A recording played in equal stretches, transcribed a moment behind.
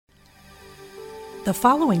The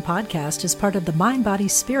following podcast is part of the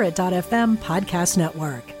MindBodySpirit.fm podcast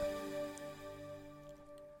network.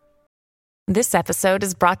 This episode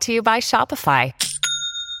is brought to you by Shopify.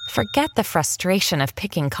 Forget the frustration of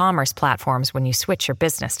picking commerce platforms when you switch your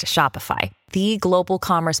business to Shopify, the global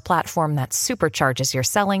commerce platform that supercharges your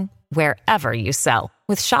selling wherever you sell.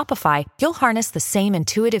 With Shopify, you'll harness the same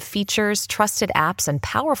intuitive features, trusted apps, and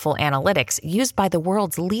powerful analytics used by the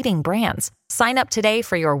world's leading brands. Sign up today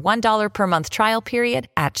for your $1 per month trial period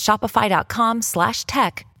at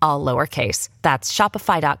shopify.com/tech, all lowercase. That's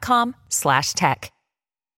shopify.com/tech.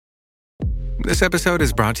 This episode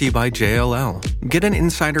is brought to you by JLL. Get an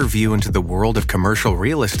insider view into the world of commercial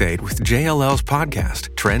real estate with JLL's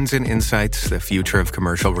podcast, Trends and Insights, the Future of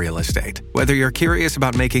Commercial Real Estate. Whether you're curious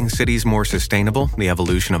about making cities more sustainable, the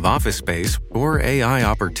evolution of office space, or AI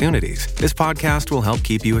opportunities, this podcast will help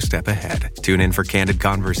keep you a step ahead. Tune in for candid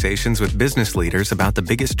conversations with business leaders about the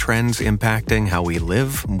biggest trends impacting how we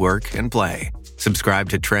live, work, and play. Subscribe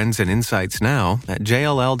to Trends and Insights now at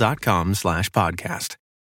jll.com/podcast.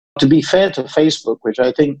 To be fair to Facebook, which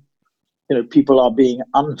I think people are being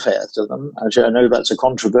unfair to them. Actually, I know that's a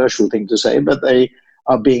controversial thing to say, but they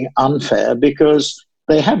are being unfair because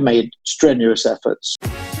they have made strenuous efforts.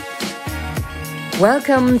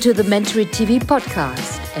 Welcome to the Mentory TV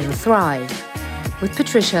podcast and Thrive with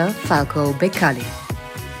Patricia Falco Beccali.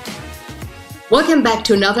 Welcome back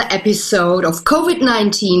to another episode of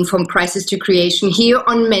COVID-19 from Crisis to Creation here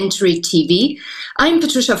on Mentory TV. I'm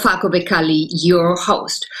Patricia Falco Beccali, your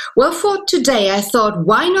host. Well, for today, I thought,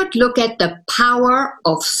 why not look at the power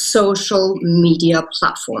of social media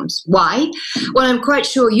platforms? Why? Well, I'm quite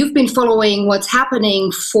sure you've been following what's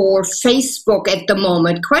happening for Facebook at the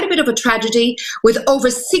moment. Quite a bit of a tragedy with over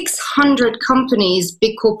 600 companies,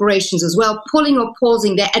 big corporations as well, pulling or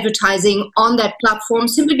pausing their advertising on that platform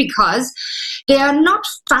simply because they are not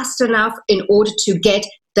fast enough in order to get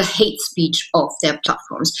the hate speech of their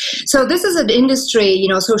platforms. So this is an industry,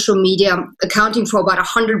 social media, accounting for about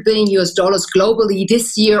 $100 billion globally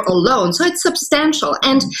this year alone. So it's substantial.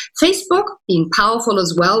 And Facebook, being powerful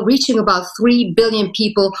as well, reaching about 3 billion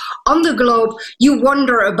people on the globe, you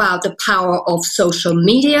wonder about the power of social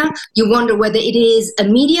media. You wonder whether it is a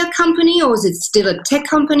media company or is it still a tech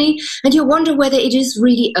company? And you wonder whether it is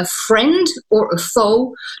really a friend or a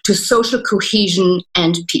foe to social cohesion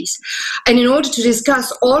and peace. And in order to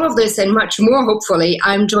discuss all of this and much more, hopefully,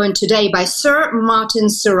 I'm joined today by Sir Martin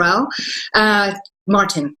Sorrell.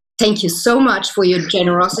 Martin, thank you so much for your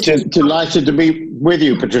generosity. Delighted to be with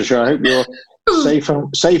you, Patricia. I hope you're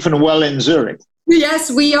safe and well in Zurich. Yes,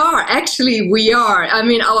 we are. Actually, we are. I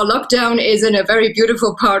mean, our lockdown is in a very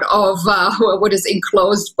beautiful part of what is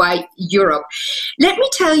enclosed by Europe. Let me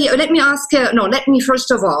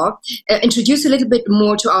first of all introduce a little bit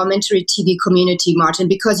more to our Mentory TV community, Martin,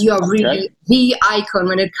 because you are really the icon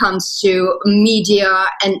when it comes to media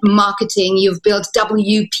and marketing. You've built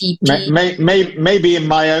WPP. Maybe in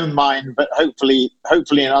my own mind, but hopefully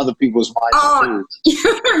in other people's minds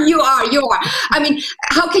too. You are. I mean,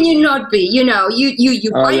 how can you not be? You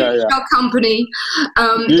buy your company.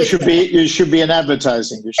 You should be in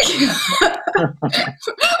advertising.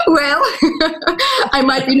 Well, I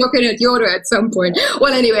might be knocking at your door at some point.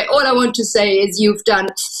 Well, anyway, all I want to say is you've done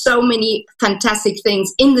so many fantastic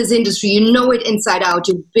things in this industry. You know it inside out.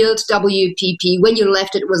 You built WPP. When you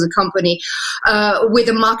left, it was a company with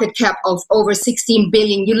a market cap of over 16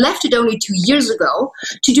 billion. You left it only 2 years ago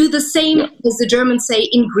to do the same, as the Germans say,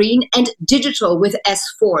 in green and digital with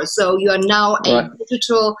S4. So you are now a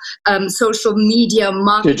digital social media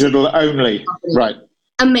marketing digital only company. Right.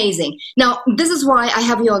 Amazing. Now, this is why I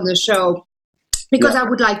have you on the show, because I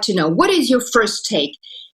would like to know, what is your first take?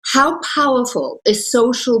 How powerful is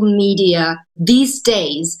social media these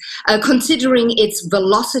days, considering its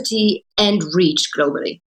velocity and reach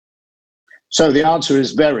globally? So the answer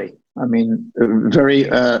is very,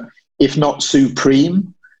 if not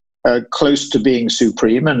supreme, close to being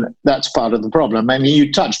supreme, and that's part of the problem. I mean,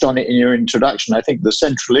 you touched on it in your introduction. I think the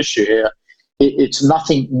central issue here, it's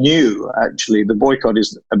nothing new, actually. The boycott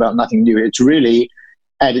is about nothing new. It's really,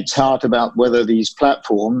 at its heart, about whether these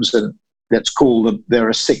platforms, and let's call them, there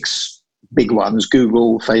are 6 big ones,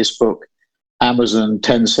 Google, Facebook, Amazon,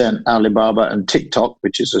 Tencent, Alibaba, and TikTok,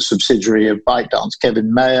 which is a subsidiary of ByteDance.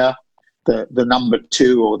 Kevin Mayer, the number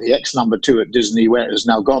 2 or the ex-number 2 at Disney, where it has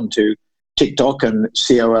now gone to, TikTok, and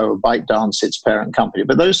COO of ByteDance, its parent company.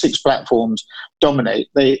 But those 6 platforms dominate.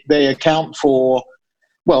 They account for,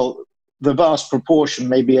 the vast proportion,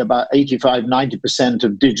 maybe about 85-90%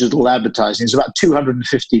 of digital advertising. It's about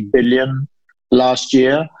 250 billion last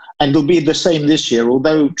year. And it'll be the same this year,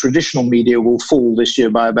 although traditional media will fall this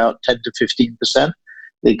year by about 10 to 15%.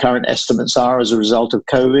 the current estimates are as a result of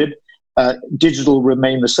COVID. Digital will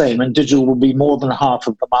remain the same, and digital will be more than half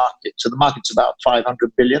of the market. So the market's about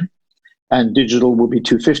 500 billion, and digital will be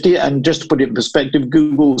 250. And just to put it in perspective,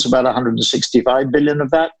 Google's about 165 billion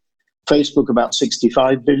of that, Facebook about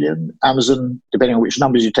 65 billion, Amazon, depending on which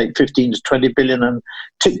numbers you take, 15 to 20 billion, and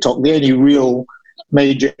TikTok, the only real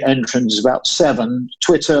major entrant, is about 7.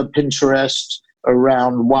 Twitter, Pinterest,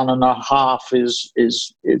 around 1.5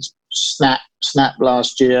 is Snap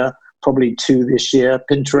last year, probably 2 this year.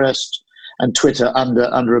 Pinterest and Twitter under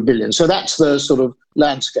 $1 billion. So that's the sort of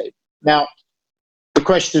landscape. Now, the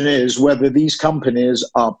question is whether these companies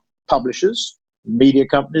are publishers, media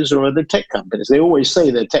companies, or are they tech companies? They always say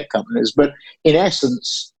they're tech companies, but in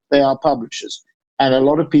essence, they are publishers. And a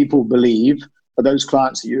lot of people believe, for those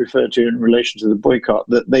clients that you refer to in relation to the boycott,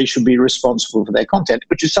 that they should be responsible for their content,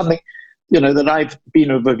 which is something, that I've been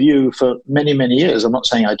of a view for many, many years. I'm not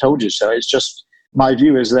saying I told you so. It's just my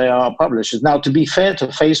view is they are publishers. Now, to be fair to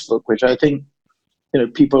Facebook, which I think,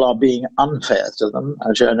 people are being unfair to them.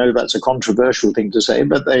 Actually, I know that's a controversial thing to say,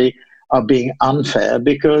 but they are being unfair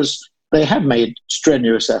because they have made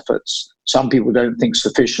strenuous efforts. Some people don't think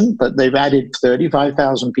sufficient, but they've added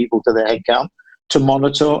 35,000 people to their headcount to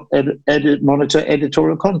monitor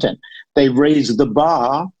editorial content. They've raised the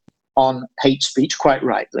bar on hate speech, quite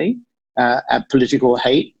rightly, at political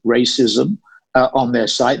hate, racism on their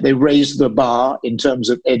site. They raised the bar in terms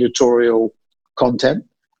of editorial content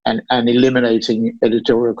and eliminating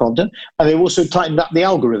editorial content. And they also tightened up the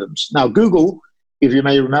algorithms. Now, Google, if you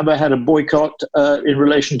may remember, had a boycott in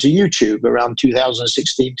relation to YouTube around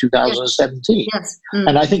 2016, 2017. Yes.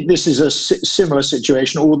 And I think this is a similar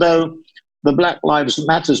situation, although the Black Lives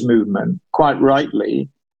Matters movement, quite rightly,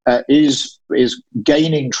 is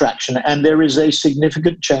gaining traction, and there is a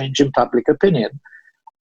significant change in public opinion.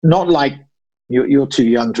 Not like, you're too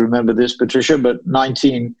young to remember this, Patricia, but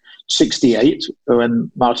 1968, when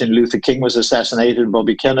Martin Luther King was assassinated,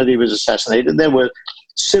 Bobby Kennedy was assassinated, there were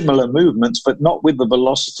similar movements, but not with the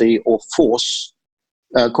velocity or force,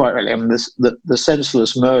 quite rightly. I mean, the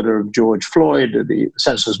senseless murder of George Floyd, the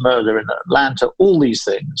senseless murder in Atlanta, all these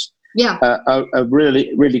things are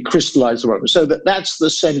really, really crystallized the problem. So that's the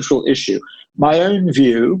central issue. My own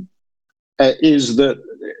view is that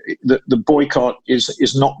the boycott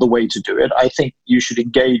is not the way to do it. I think you should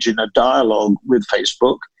engage in a dialogue with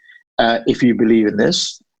Facebook if you believe in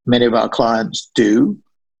this. Many of our clients do.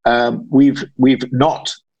 We've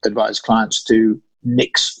not advised clients to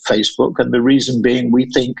nix Facebook, and the reason being we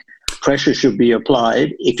think pressure should be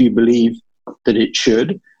applied, if you believe that it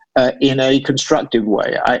should, in a constructive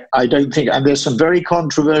way. I don't think, and there's some very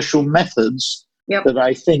controversial methods that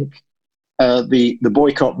I think the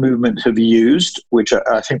boycott movement have used, which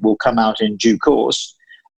I think will come out in due course.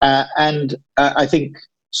 And I think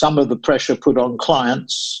some of the pressure put on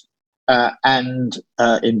clients and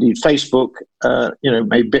indeed Facebook,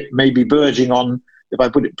 may be verging on, if I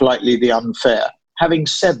put it politely, the unfair. Having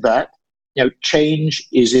said that, change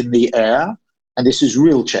is in the air, and this is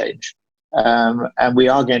real change. And we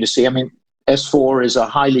are going to see, S4 is a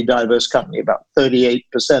highly diverse company. About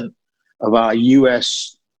 38% of our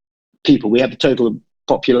US people, we have a total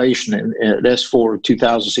population in S4 of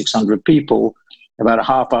 2,600 people. About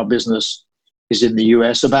half our business is in the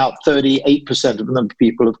US. About 38% of them are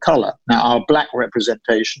people of color. Now, our black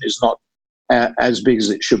representation is not as big as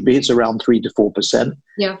it should be. It's around 3 to 4%.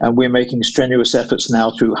 Yeah. And we're making strenuous efforts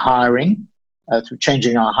now through hiring, through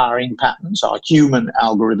changing our hiring patterns, our human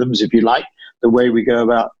algorithms, if you like, the way we go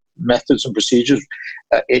about methods and procedures,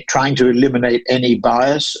 trying to eliminate any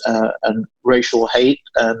bias and racial hate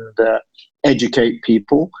and educate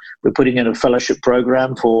people. We're putting in a fellowship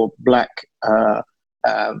program for black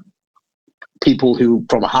people who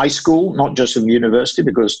from high school, not just from university,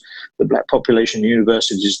 because the black population in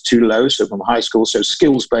universities is too low, so from high school, so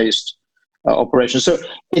skills-based operations. So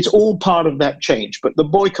it's all part of that change. But the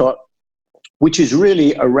boycott, which is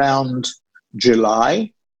really around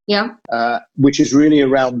July, which is really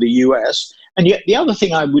around the US. And yet the other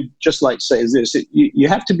thing I would just like to say is this, you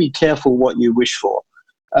have to be careful what you wish for.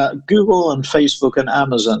 Google and Facebook and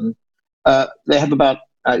Amazon, they have about,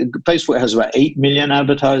 Facebook has about 8 million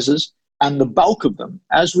advertisers, and the bulk of them,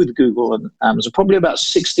 as with Google and Amazon, probably about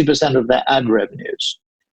 60% of their ad revenues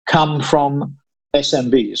come from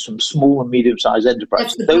SMBs, from small and medium-sized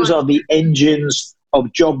enterprises. Those are the engines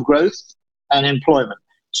of job growth and employment.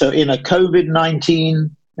 So in a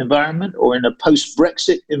COVID-19 environment, or in a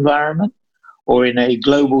post-Brexit environment, or in a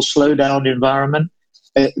global slowdown environment,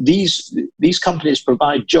 these companies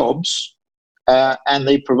provide jobs and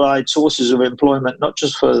they provide sources of employment, not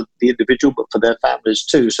just for the individual, but for their families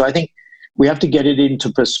too. So I think we have to get it into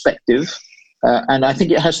perspective. And I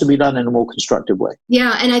think it has to be done in a more constructive way.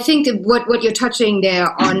 Yeah, and I think that what you're touching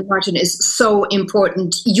there on, Martin, is so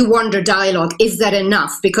important. You wonder dialogue, is that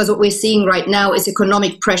enough? Because what we're seeing right now is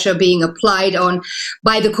economic pressure being applied on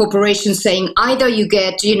by the corporations, saying either you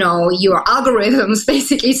get, your algorithms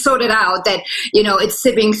basically sorted out that, it's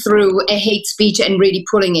sipping through a hate speech and really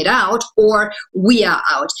pulling it out, or we are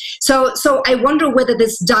out. So I wonder whether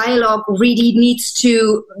this dialogue really needs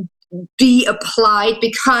to be applied,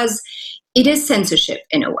 because it is censorship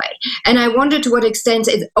in a way. And I wonder to what extent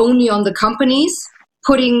it's only on the companies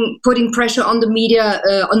putting pressure on the media,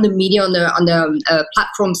 on the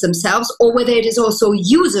platforms themselves, or whether it is also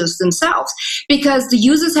users themselves, because the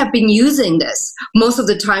users have been using this most of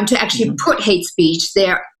the time to actually put hate speech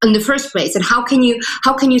there in the first place. And how can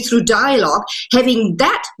you through dialogue having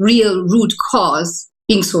that real root cause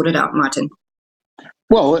being sorted out, Martin?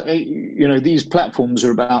 Well, these platforms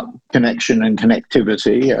are about connection and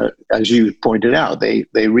connectivity. As you pointed out, they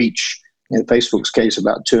reach, in Facebook's case,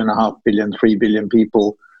 about 2.5 billion, 3 billion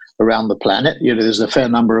people around the planet. There's a fair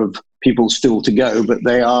number of people still to go, but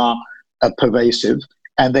they are pervasive,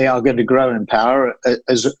 and they are going to grow in power.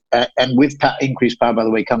 And with increased power, by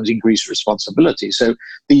the way, comes increased responsibility. So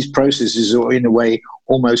these processes are, in a way,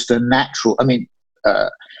 almost a natural.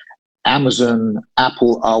 Amazon,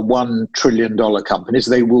 Apple are $1 trillion companies.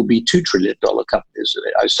 They will be $2 trillion companies.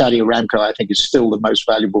 Saudi Aramco, I think, is still the most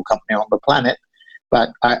valuable company on the planet. But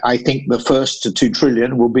I think the first to $2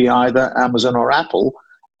 trillion will be either Amazon or Apple.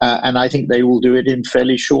 And I think they will do it in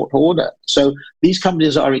fairly short order. So these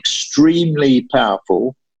companies are extremely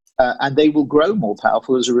powerful, and they will grow more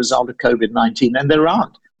powerful as a result of COVID-19. And there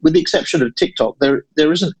aren't, with the exception of TikTok, there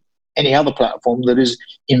isn't any other platform that has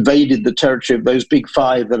invaded the territory of those big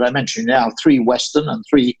five that I mentioned now, 3 Western and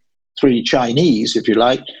three Chinese, if you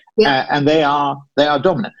like, and they are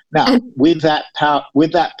dominant. Now, with that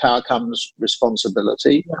power comes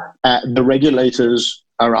responsibility. The regulators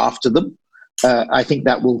are after them. I think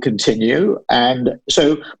that will continue. And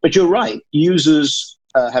so, but you're right, users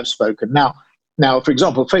have spoken. Now, for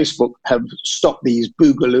example, Facebook have stopped these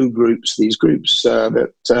boogaloo groups, these groups that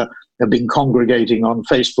have been congregating on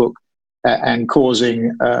Facebook and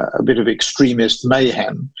causing a bit of extremist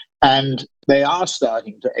mayhem. And they are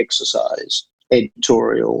starting to exercise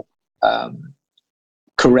editorial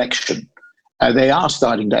correction. They are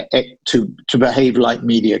starting to behave like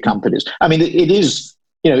media companies. I mean, it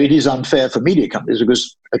is unfair for media companies,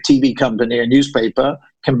 because a TV company, a newspaper,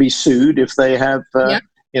 can be sued if they have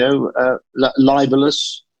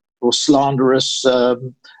libelous or slanderous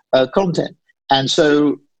content. And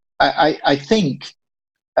so I think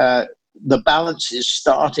the balance is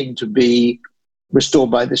starting to be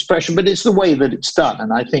restored by this pressure, but it's the way that it's done.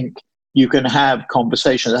 And I think you can have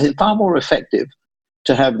conversations. I think it's far more effective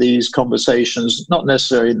to have these conversations, not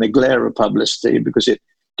necessarily in the glare of publicity, because it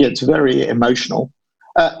gets very emotional.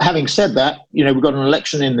 Having said that, we've got an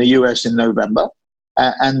election in the US in November,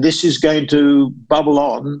 and this is going to bubble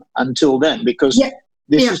on until then, because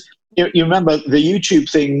is, you remember the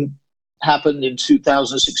YouTube thing happened in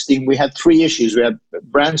 2016. We had 3 issues. We had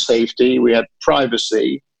brand safety, we had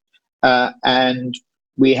privacy, and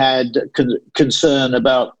we had concern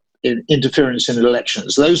about interference in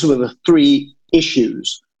elections. Those were the 3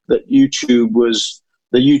 issues that the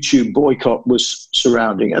YouTube boycott was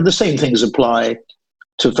surrounding. And the same things apply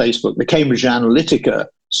to Facebook. The Cambridge Analytica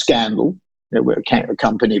scandal, where a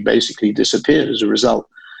company basically disappeared as a result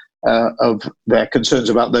of their concerns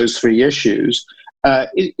about those 3 issues.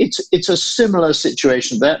 It's a similar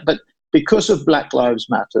situation there, but because of Black Lives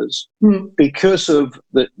Matters, because of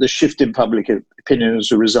the shift in public opinion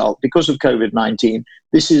as a result, because of COVID-19,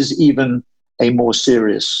 this is even a more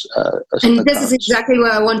serious and this is exactly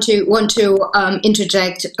where I want to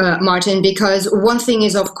interject, Martin, because one thing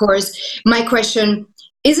is, of course, my question: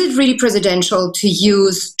 is it really presidential to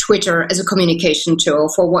use Twitter as a communication tool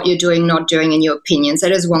for what you're doing, not doing, in your opinions?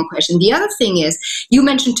 That is one question. The other thing is, you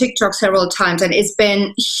mentioned TikTok several times, and it's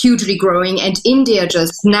been hugely growing. And India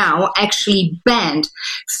just now actually banned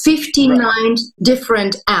 59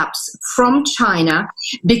 different apps from China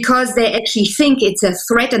because they actually think it's a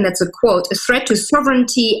threat, and that's a quote, a threat to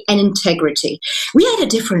sovereignty and integrity. We are at a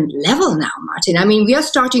different level now, Martin. I mean, we are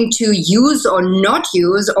starting to use or not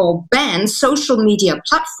use or ban social media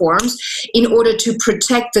platforms in order to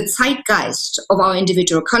protect the zeitgeist of our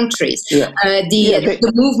individual countries,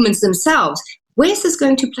 the movements themselves. Where is this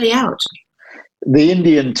going to play out? The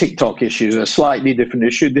Indian TikTok issue is a slightly different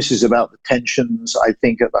issue. This is about the tensions, I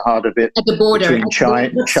think, at the heart of it. At the border. Between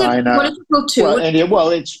China. Political too. Well,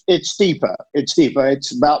 it's deeper. It's deeper.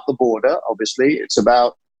 It's about the border, obviously. It's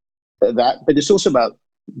about that. But it's also about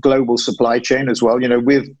global supply chain as well.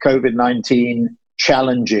 With COVID-19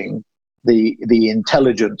 challenging the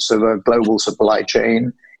intelligence of a global supply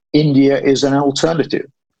chain, India is an alternative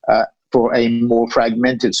for a more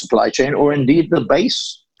fragmented supply chain, or indeed the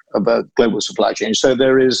base of a global supply chain. So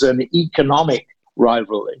there is an economic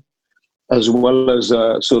rivalry as well as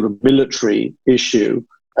a sort of military issue,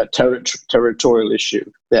 a territorial issue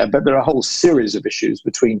there. But there are a whole series of issues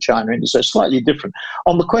between China and India, so slightly different.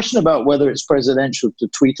 On the question about whether it's presidential to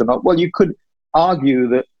tweet or not, well, you could argue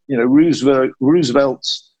that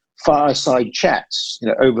Roosevelt's fireside chats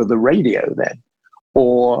over the radio then,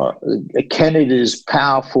 or Kennedy's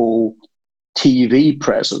powerful TV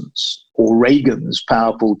presence, or Reagan's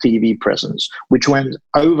powerful TV presence, which went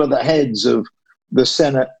over the heads of the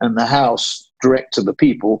Senate and the House direct to the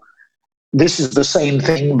people. This is the same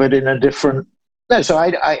thing, but in a different... No, so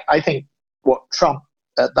I think what Trump,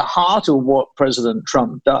 at the heart of what President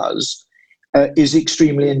Trump does, is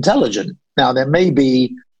extremely intelligent. Now, there may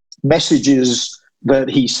be messages that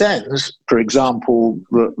he sends, for example,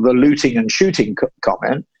 the looting and shooting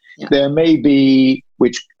comment. Yeah. There may be,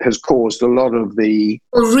 which has caused a lot of the...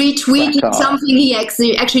 Or retweeting something he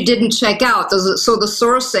actually didn't check out. So the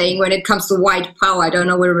source saying, when it comes to white power, I don't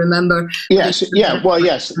know, we remember. Yes, yeah, well,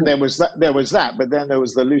 yes, there was that, but then there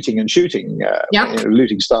was the looting and shooting.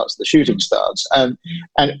 Looting starts, the shooting starts. And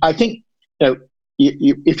I think,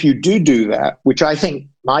 if you do that, which I think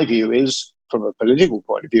my view is, from a political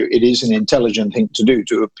point of view, it is an intelligent thing to do,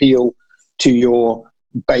 to appeal to your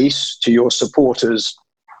base, to your supporters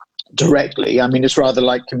directly. I mean, it's rather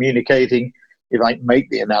like communicating, if I make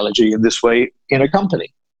the analogy in this way, in a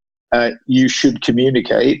company. You should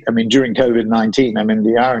communicate. I mean, during COVID-19,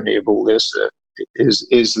 the irony of all this is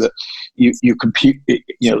that you compute,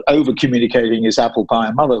 over communicating is apple pie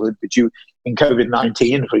and motherhood, but in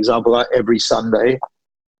COVID-19, for example, every Sunday,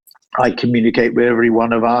 I communicate with every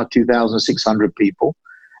one of our 2,600 people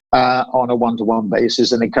on a one-to-one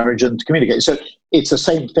basis and encourage them to communicate. So it's the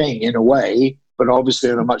same thing in a way, but obviously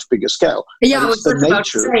on a much bigger scale. Yeah, I was just about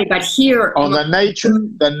to say, but here... On the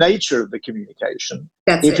nature of the communication,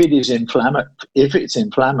 if it's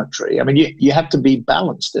inflammatory, you have to be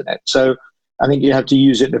balanced in it. So I think you have to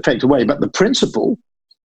use it in an effective way. But the principle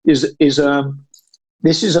is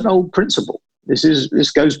this is an old principle.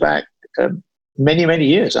 This goes back many, many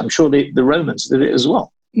years. I'm sure the Romans did it as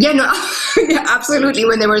well. Yeah, no, absolutely.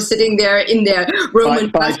 When they were sitting there in their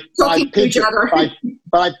Roman talking to each other.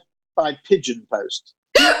 By pigeon post.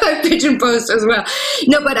 By pigeon post as well.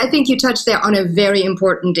 No, but I think you touched there on a very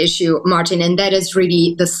important issue, Martin, and that is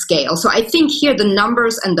really the scale. So I think here the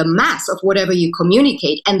numbers and the mass of whatever you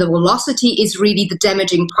communicate and the velocity is really the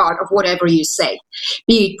damaging part of whatever you say,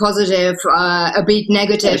 be it positive, be it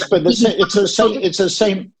negative. Yes, but it's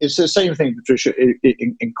the same thing, Patricia,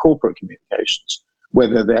 in corporate communications.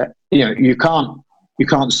 Whether they're, you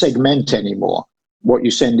can't segment anymore. What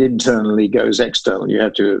you send internally goes external. You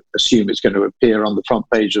have to assume it's going to appear on the front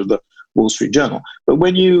page of the Wall Street Journal. But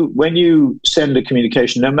when you send a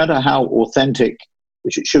communication, no matter how authentic,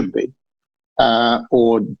 which it should be,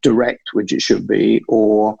 or direct, which it should be,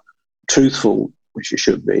 or truthful, which it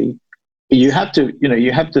should be, you have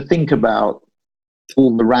to think about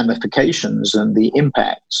all the ramifications and the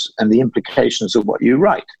impacts and the implications of what you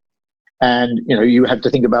write. And you have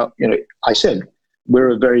to think about, I said,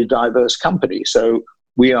 we're a very diverse company, so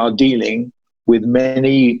we are dealing with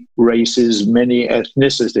many races, many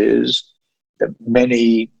ethnicities,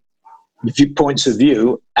 many points of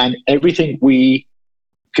view, and everything we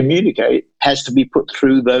communicate has to be put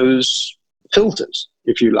through those filters,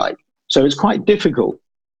 if you like. So it's quite difficult,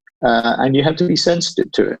 and you have to be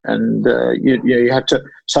sensitive to it, and you have to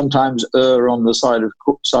sometimes err on the side of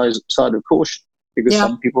caution, because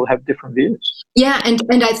some people have different views. Yeah, and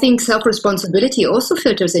I think self-responsibility also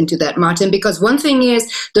filters into that, Martin, because one thing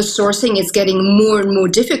is the sourcing is getting more and more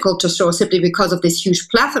difficult to source simply because of this huge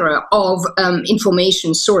plethora of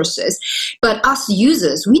information sources. But us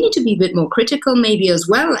users, we need to be a bit more critical maybe as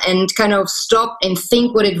well, and kind of stop and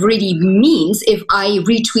think what it really means if I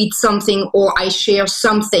retweet something or I share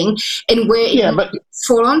something and where it might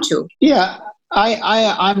fall onto. Yeah,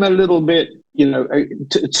 I'm a little bit...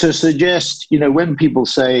 to suggest, when people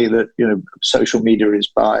say that, social media is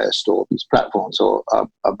biased, or these platforms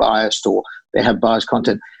are biased, or they have biased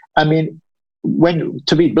content.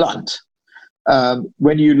 To be blunt,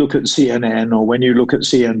 when you look at CNN, or when you look at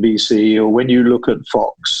CNBC, or when you look at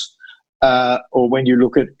Fox, or when you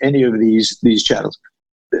look at any of these channels,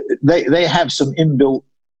 they have some inbuilt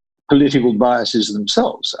political biases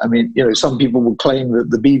themselves. Some people will claim that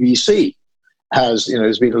the BBC has,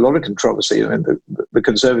 there's been a lot of controversy in the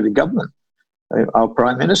Conservative government Our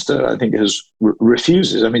Prime Minister, I think,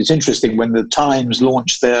 refuses. I mean, it's interesting when the Times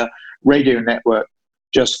launched their radio network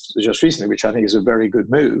just recently, which I think is a very good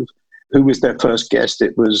move. Who was their first guest?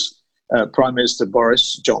 It was Prime Minister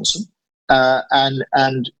Boris Johnson,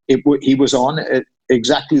 and he was on at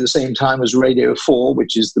exactly the same time as Radio 4,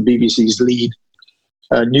 which is the BBC's lead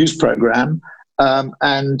news program,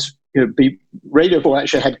 and Radio 4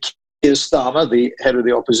 actually had Keir Starmer, the head of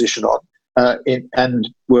the opposition, on, and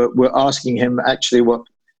were asking him actually what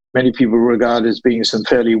many people regard as being some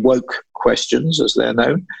fairly woke questions, as they're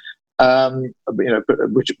known.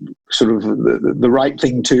 Which sort of the right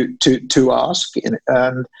thing to ask,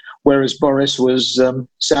 and whereas Boris was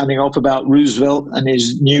sounding off about Roosevelt and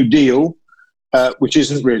his New Deal, which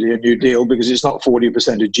isn't really a New Deal because it's not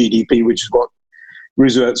 40% of GDP, which is what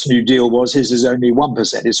Roosevelt's New Deal was. His is only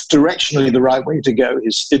 1%. It's directionally the right way to go,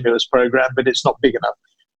 his stimulus program, but it's not big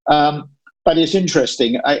enough. But it's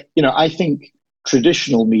interesting. I think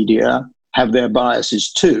traditional media have their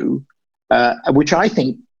biases too, which I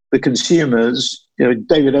think the consumers,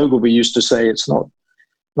 David Ogilvy used to say it's not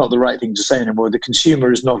the right thing to say anymore. The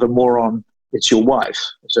consumer is not a moron, it's your wife.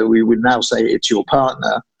 So we would now say it's your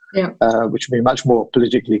partner, which would be much more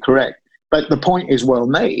politically correct. But the point is well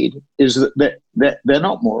made, is that they're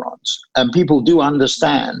not morons. And people do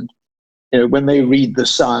understand, when they read The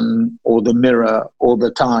Sun or The Mirror or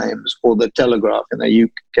The Times or The Telegraph in the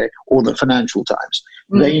UK or The Financial Times,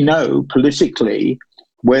 they know politically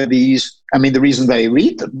where the reason they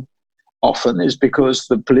read them often is because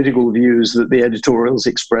the political views that the editorials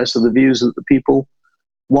express are the views that the people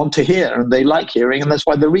want to hear and they like hearing, and that's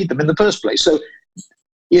why they read them in the first place. So,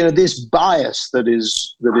 this bias that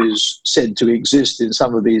is said to exist in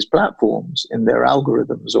some of these platforms, in their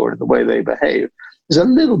algorithms or in the way they behave, is a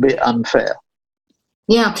little bit unfair.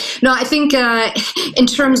 Yeah, no, I think in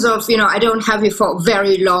terms of, I don't have you for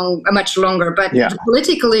much longer, but the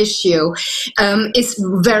political issue is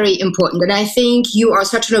very important. And I think you are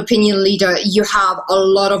such an opinion leader. You have a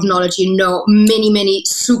lot of knowledge, many, many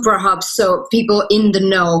super hubs, so people in the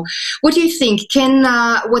know. What do you think? Can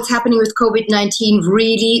what's happening with COVID-19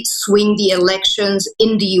 really swing the elections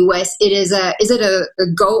in the US? Is it a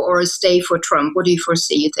go or a stay for Trump? What do you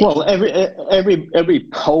foresee, you think? Well, every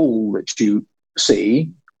poll that you see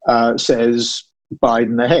says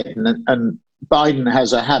Biden ahead, and Biden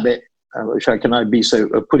has a habit, which I cannot be so,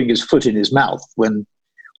 of putting his foot in his mouth when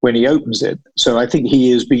he opens it. So I think he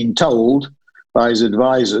has been told by his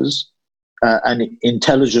advisors, and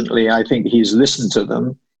intelligently, I think he's listened to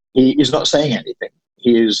them. He is not saying anything.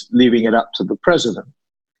 He is leaving it up to the president.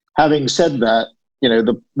 Having said that,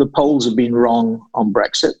 the polls have been wrong on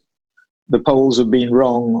Brexit. The polls have been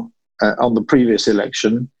wrong on the previous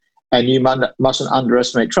election. And you mustn't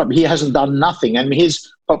underestimate Trump. He hasn't done nothing. And his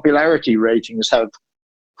popularity ratings have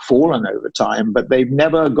fallen over time, but they've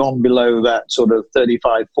never gone below that sort of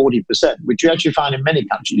 35, 40%, which you actually find in many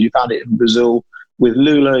countries. You found it in Brazil with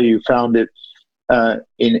Lula. You found it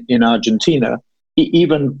in Argentina.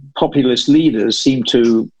 Even populist leaders seem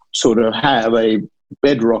to sort of have a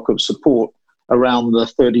bedrock of support around the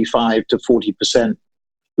 35 to 40%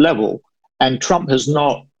 level. And Trump has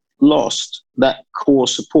not lost that core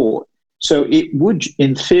support. So it would,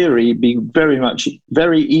 in theory, be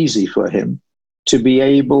very easy for him to be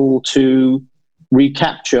able to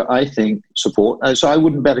recapture, I think, support. So I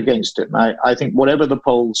wouldn't bet against him. I think whatever the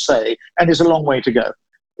polls say, and there's a long way to go.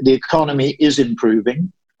 The economy is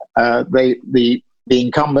improving. The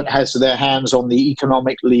incumbent has their hands on the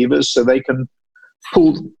economic levers, so they can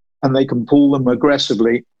pull them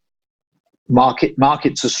aggressively.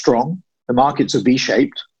 Markets are strong. The markets are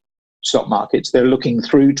V-shaped. Stock markets, they're looking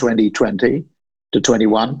through 2020 to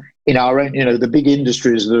 21. In our own, the big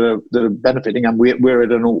industries that are benefiting, and we're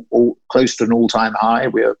at close to an all-time high.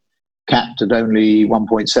 We're capped at only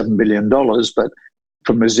 $1.7 billion, but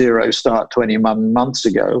from a zero start 21 months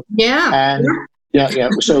ago. Yeah. And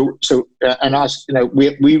So and us,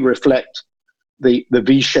 we reflect the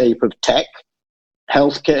V shape of tech.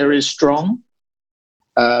 Healthcare is strong.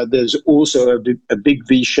 There's also a big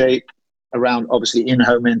V shape around, obviously,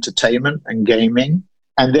 in-home entertainment and gaming,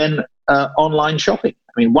 and then online shopping.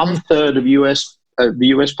 I mean, 1/3 of the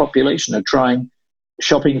US population are trying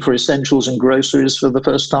shopping for essentials and groceries for the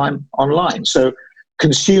first time online. So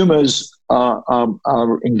consumers are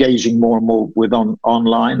engaging more and more with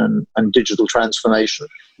online and digital transformation.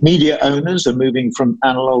 Media owners are moving from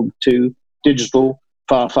analog to digital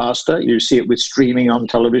far faster. You see it with streaming on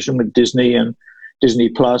television with Disney and Disney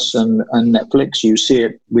Plus and Netflix. You see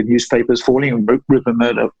it with newspapers falling, and Rupert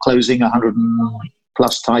Murdoch closing 100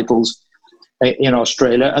 plus titles in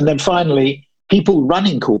Australia. And then finally, people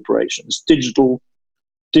running corporations, digital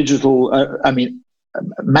digital,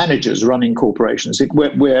 managers running corporations,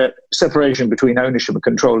 where separation between ownership and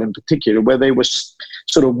control in particular, where they were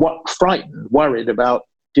sort of frightened, worried about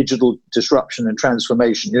digital disruption and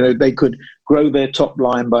transformation. They could grow their top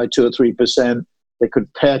line by 2 or 3%. They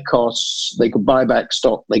could pare costs. They could buy back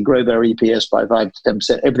stock. They grow their EPS by 5 to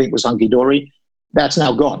 10%. Everything was hunky-dory. That's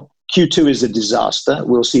now gone. Q2 is a disaster.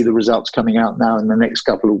 We'll see the results coming out now in the next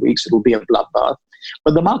couple of weeks. It'll be a bloodbath.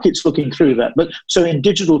 But the market's looking through that. But so in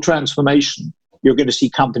digital transformation, you're going to see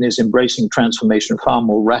companies embracing transformation far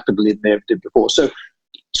more rapidly than they ever did before. So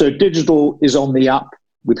digital is on the up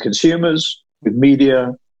with consumers, with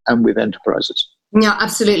media, and with enterprises. Yeah,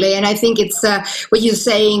 absolutely. And I think it's what you're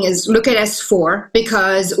saying is look at S4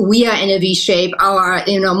 because we are in a V shape. Our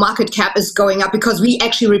market cap is going up because we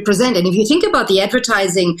actually represent. And if you think about the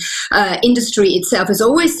advertising industry itself, it's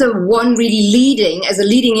always the one really leading as a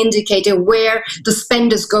leading indicator where the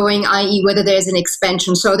spend is going, i.e. whether there's an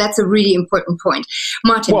expansion. So that's a really important point.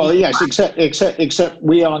 Martin. Well, yes, except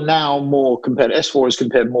we are now more compared. S4 is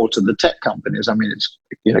compared more to the tech companies. I mean, it's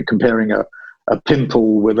comparing a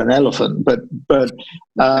pimple with an elephant, but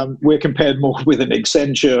we're compared more with an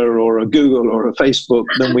Accenture or a Google or a Facebook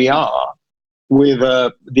than we are with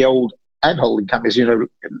the old ad holding companies,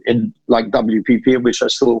 in like WPP, in which I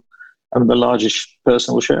still am the largest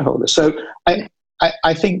personal shareholder. So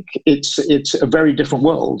I think it's a very different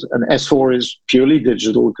world, and S4 is purely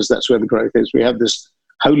digital because that's where the growth is. We have this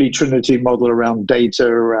holy trinity model around data,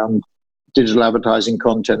 around digital advertising,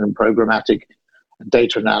 content, and programmatic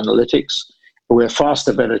data and analytics. We're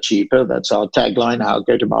faster, better, cheaper. That's our tagline, our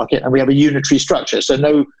go-to-market. And we have a unitary structure. So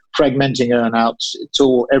no fragmenting earnouts. It's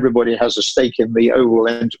all, everybody has a stake in the overall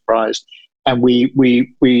enterprise. And we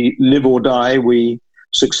live or die, we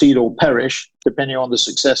succeed or perish, depending on the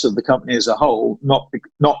success of the company as a whole, not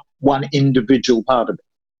one individual part of it.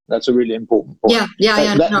 That's a really important point.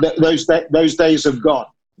 Those days have gone.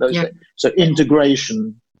 Days. So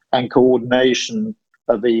integration and coordination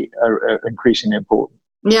are increasingly important.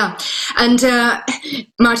 Yeah. And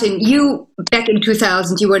Martin, you, back in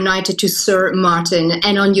 2000, you were knighted to Sir Martin,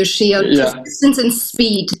 and on your shield, persistence and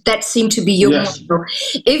speed, that seemed to be your motto.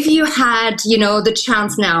 If you had, the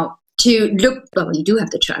chance now to look, well, you do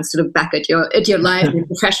have the chance to look back at your life, your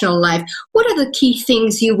professional life, what are the key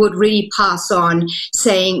things you would really pass on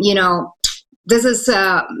saying,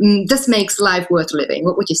 this makes life worth living?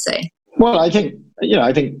 What would you say? Well, I think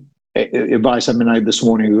advice. I mean, this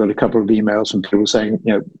morning we got a couple of emails from people saying,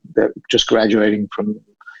 they're just graduating from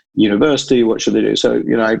university. What should they do? So,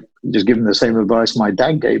 I just give them the same advice my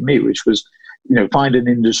dad gave me, which was, find an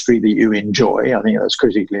industry that you enjoy. I think that's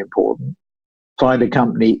critically important. Find a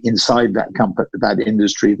company inside that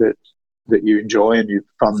industry that you enjoy and you're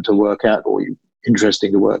fun to work at or you're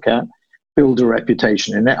interesting to work at. Build a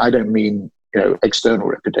reputation in it. I don't mean, external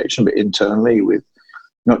reputation, but internally with,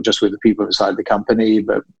 not just with the people inside the company,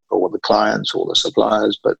 or the clients or the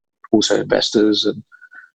suppliers, but also investors and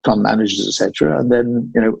fund managers, etc. And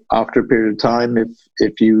then, after a period of time,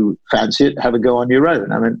 if you fancy it, have a go on your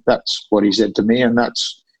own. I mean, that's what he said to me, and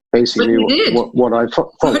that's basically what I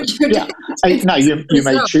followed. Yeah, no,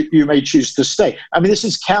 you may choose to stay. I mean, this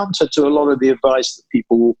is counter to a lot of the advice that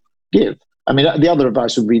people give. I mean, the other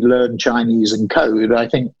advice would be learn Chinese and code. I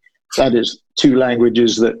think that is 2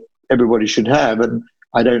 languages that everybody should have, and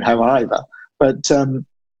I don't have either. But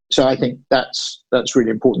so I think that's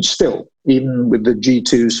really important still, even with the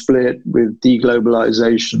G2 split, with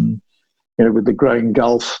deglobalization, with the growing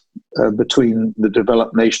gulf between the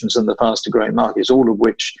developed nations and the faster growing markets, all of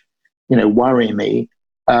which, worry me.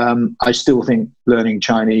 I still think learning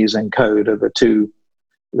Chinese and code are the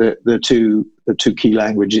two key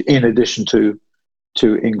languages, in addition to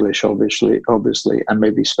English, obviously, and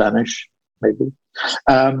maybe Spanish. Maybe.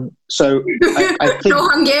 So I think no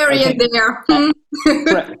Hungarian there.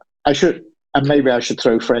 I should, and maybe I should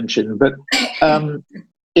throw French in, but and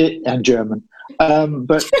German.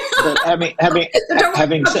 But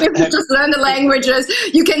having said, just learn the languages.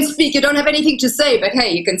 You can speak. You don't have anything to say, but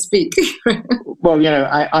hey, you can speak. Well,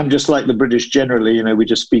 I'm just like the British generally. We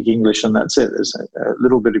just speak English and that's it. There's a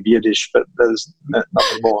little bit of Yiddish, but there's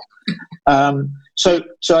nothing more.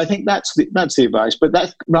 So I think that's the advice, but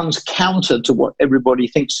that runs counter to what everybody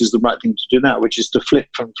thinks is the right thing to do now, which is to flip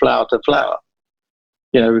from flower to flower.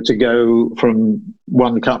 To go from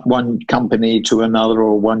one company to another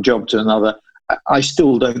or one job to another. I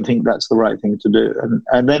still don't think that's the right thing to do.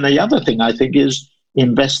 And then the other thing I think is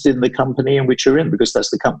invest in the company in which you're in, because that's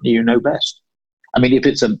the company you know best. I mean, if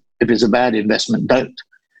it's a bad investment, don't.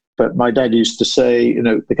 But my dad used to say,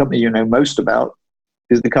 the company you know most about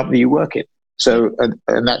is the company you work in. So,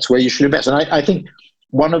 and that's where you should invest. And I think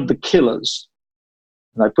one of the killers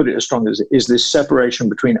and I put it as strong as, is this separation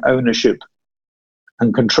between ownership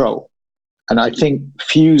and control. And I think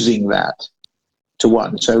fusing that to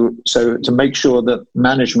one, so to make sure that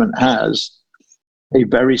management has a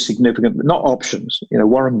very significant, not options.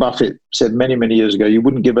 Warren Buffett said many, many years ago, you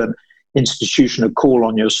wouldn't give an institution a call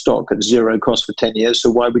on your stock at zero cost for 10 years. So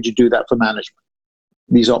why would you do that for management?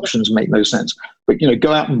 These options make no sense. But,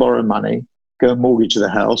 go out and borrow money, go and mortgage the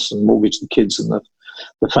house and mortgage the kids and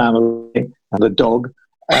the family and the dog,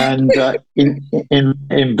 and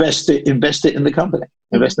invest it in the company.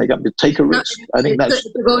 Invest in the company. Take a risk. I think that's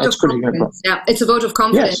critically important. Yeah, it's a vote of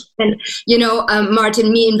confidence. Yes. And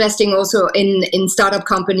Martin, me investing also in startup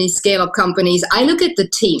companies, scale-up companies. I look at the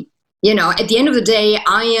team. At the end of the day,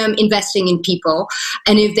 I am investing in people,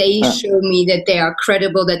 and if they show me that they are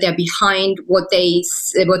credible, that they're behind what they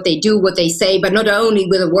do, what they say, but not only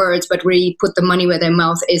with the words, but really put the money where their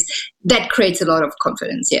mouth is, that creates a lot of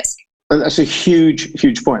confidence. Yes. That's a huge,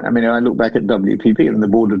 huge point. I mean, I look back at WPP, and the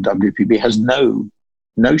board of WPP has no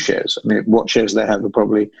shares. I mean, what shares they have are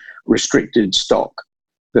probably restricted stock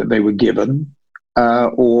that they were given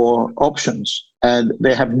or options, and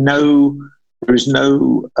they have there is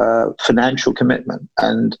no financial commitment.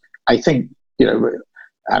 And I think, I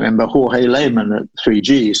remember Jorge Lehmann at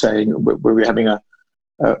 3G saying we were having a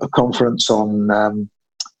conference on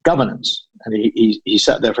governance, and he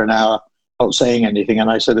sat there for an hour not saying anything. And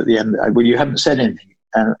I said at the end, well, you haven't said anything.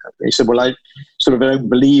 And he said, well, I sort of don't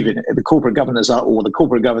believe in it. The corporate governance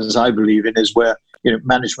I believe in is where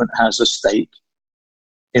management has a stake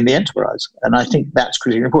in the enterprise. And I think that's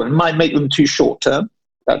critically important. It might make them too short term.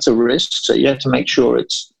 That's a risk. So you have to make sure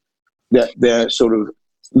that they're sort of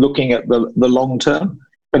looking at the long term.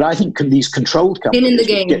 But I think these controlled companies in the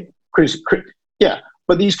game.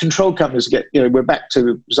 But these controlled companies we're back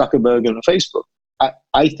to Zuckerberg and Facebook.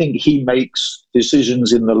 I think he makes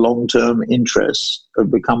decisions in the long-term interests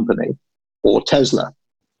of the company, or Tesla.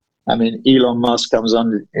 I mean, Elon Musk comes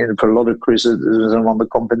in for a lot of criticism on the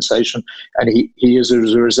compensation, and he is,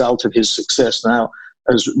 as a result of his success now,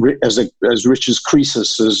 as rich as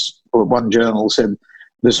Croesus, as one journal said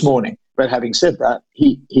this morning. But having said that,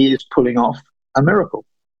 he is pulling off a miracle,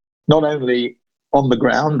 not only on the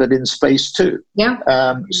ground, but in space too. Yeah.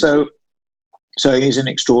 So he's an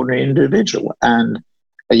extraordinary individual, and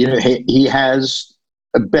he has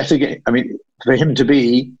a better game. I mean, for him to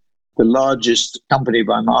be the largest company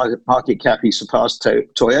by market cap, he surpassed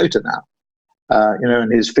Toyota now.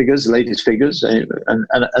 And his latest figures, and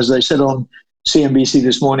as they said on CNBC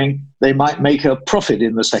this morning, they might make a profit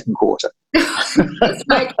in the second quarter.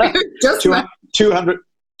 Like,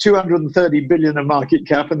 230 billion of market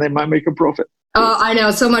cap, and they might make a profit. Oh, I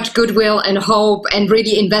know, so much goodwill and hope and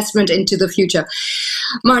really investment into the future.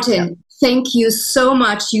 Martin, thank you so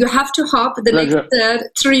much. You have to hop the next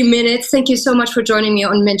 3 minutes. Thank you so much for joining me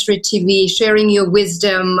on Mentory TV, sharing your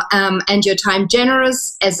wisdom and your time.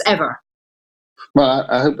 Generous as ever. Well,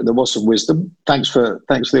 I hope there was some wisdom. Thanks for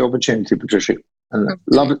the opportunity, Patricia. And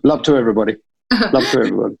love to everybody. Love to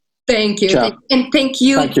everybody. Thank you. Ciao. And thank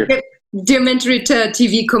you. Thank you. Dear Mentory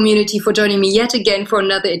TV community, for joining me yet again for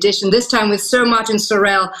another edition, this time with Sir Martin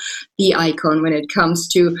Sorrell, the icon when it comes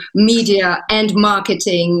to media and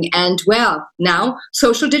marketing and, well, now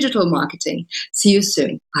social digital marketing. See you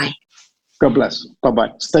soon. Bye. God bless.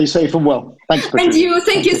 Bye-bye. Stay safe and well. Thanks, Patricia. And you.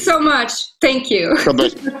 Thank you so much. Thank you. God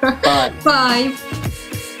bless. Bye. Bye.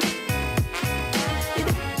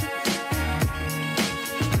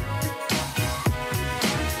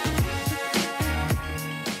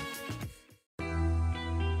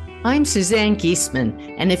 I'm Suzanne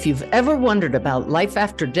Giesman, and if you've ever wondered about life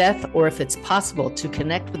after death or if it's possible to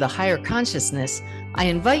connect with a higher consciousness, I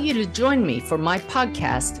invite you to join me for my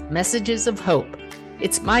podcast, Messages of Hope.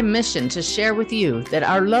 It's my mission to share with you that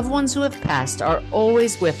our loved ones who have passed are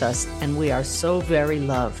always with us, and we are so very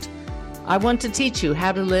loved. I want to teach you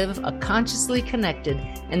how to live a consciously connected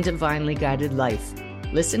and divinely guided life.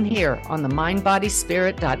 Listen here on the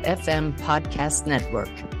mindbodyspirit.fm podcast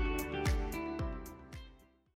network.